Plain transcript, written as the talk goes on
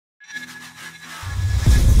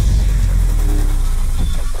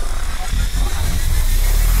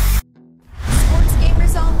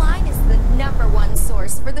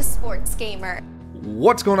Gamer.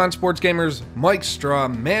 What's going on, sports gamers? Mike Straw,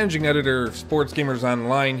 managing editor of Sports Gamers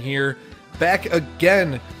Online here, back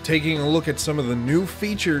again taking a look at some of the new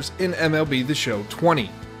features in MLB The Show 20.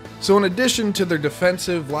 So in addition to their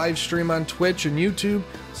defensive live stream on Twitch and YouTube,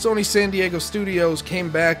 Sony San Diego Studios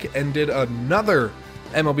came back and did another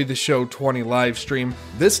MLB The Show 20 live stream,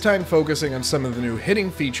 this time focusing on some of the new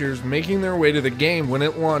hitting features making their way to the game when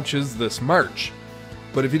it launches this March.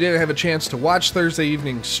 But if you didn't have a chance to watch Thursday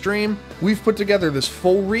evening's stream, we've put together this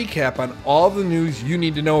full recap on all the news you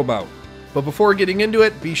need to know about. But before getting into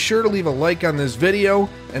it, be sure to leave a like on this video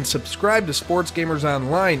and subscribe to Sports Gamers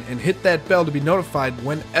Online and hit that bell to be notified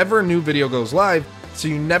whenever a new video goes live so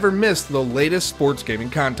you never miss the latest sports gaming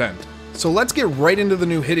content. So let's get right into the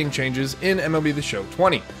new hitting changes in MLB The Show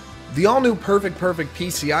 20. The all-new Perfect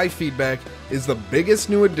PCI feedback is the biggest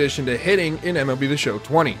new addition to hitting in MLB The Show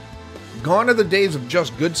 20. Gone are the days of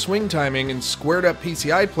just good swing timing and squared up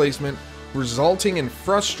PCI placement, resulting in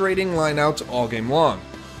frustrating lineouts all game long.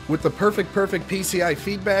 With the Perfect PCI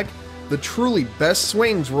feedback, the truly best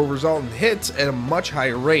swings will result in hits at a much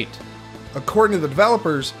higher rate. According to the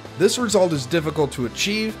developers, this result is difficult to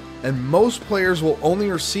achieve, and most players will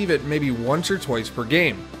only receive it maybe once or twice per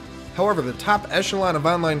game. However, the top echelon of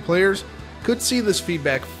online players could see this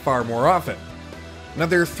feedback far more often. Now,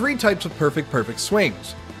 there are three types of perfect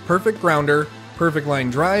swings: perfect grounder, perfect line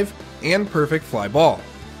drive, and perfect fly ball.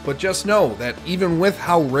 But just know that even with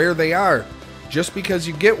how rare they are, just because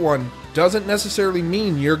you get one doesn't necessarily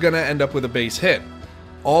mean you're going to end up with a base hit.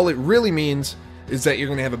 All it really means is that you're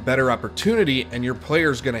going to have a better opportunity and your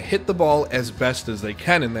player's going to hit the ball as best as they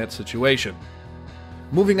can in that situation.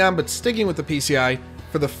 Moving on, but sticking with the PCI,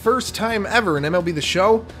 for the first time ever in MLB The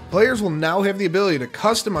Show, players will now have the ability to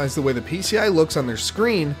customize the way the PCI looks on their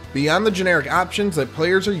screen beyond the generic options that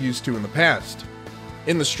players are used to in the past.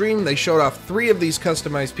 In the stream, they showed off 3 of these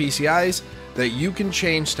customized PCIs that you can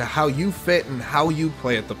change to how you fit and how you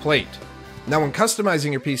play at the plate. Now, when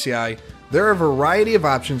customizing your PCI, there are a variety of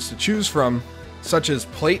options to choose from, such as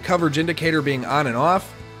plate coverage indicator being on and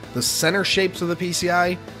off, the center shapes of the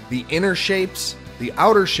PCI, the inner shapes, the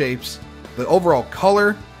outer shapes, the overall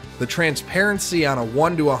color, the transparency on a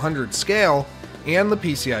 1 to 100 scale, and the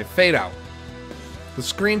PCI fadeout. The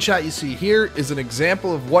screenshot you see here is an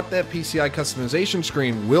example of what that PCI customization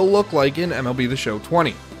screen will look like in MLB The Show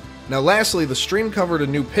 20. Now lastly, the stream covered a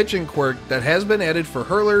new pitching quirk that has been added for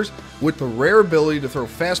hurlers with the rare ability to throw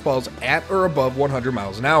fastballs at or above 100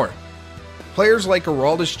 miles an hour. Players like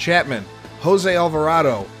Aroldis Chapman, Jose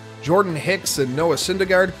Alvarado, Jordan Hicks, and Noah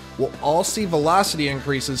Syndergaard will all see velocity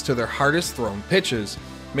increases to their hardest thrown pitches,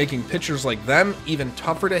 making pitchers like them even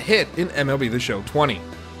tougher to hit in MLB The Show 20.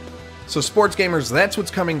 So sports gamers, that's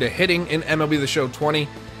what's coming to hitting in MLB The Show 20.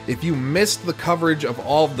 If you missed the coverage of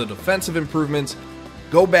all of the defensive improvements,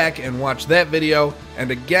 go back and watch that video,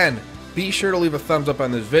 and again, be sure to leave a thumbs up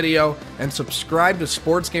on this video and subscribe to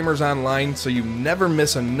Sports Gamers Online so you never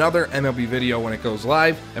miss another MLB video when it goes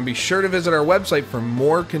live, and be sure to visit our website for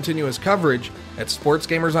more continuous coverage at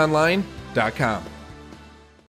sportsgamersonline.com.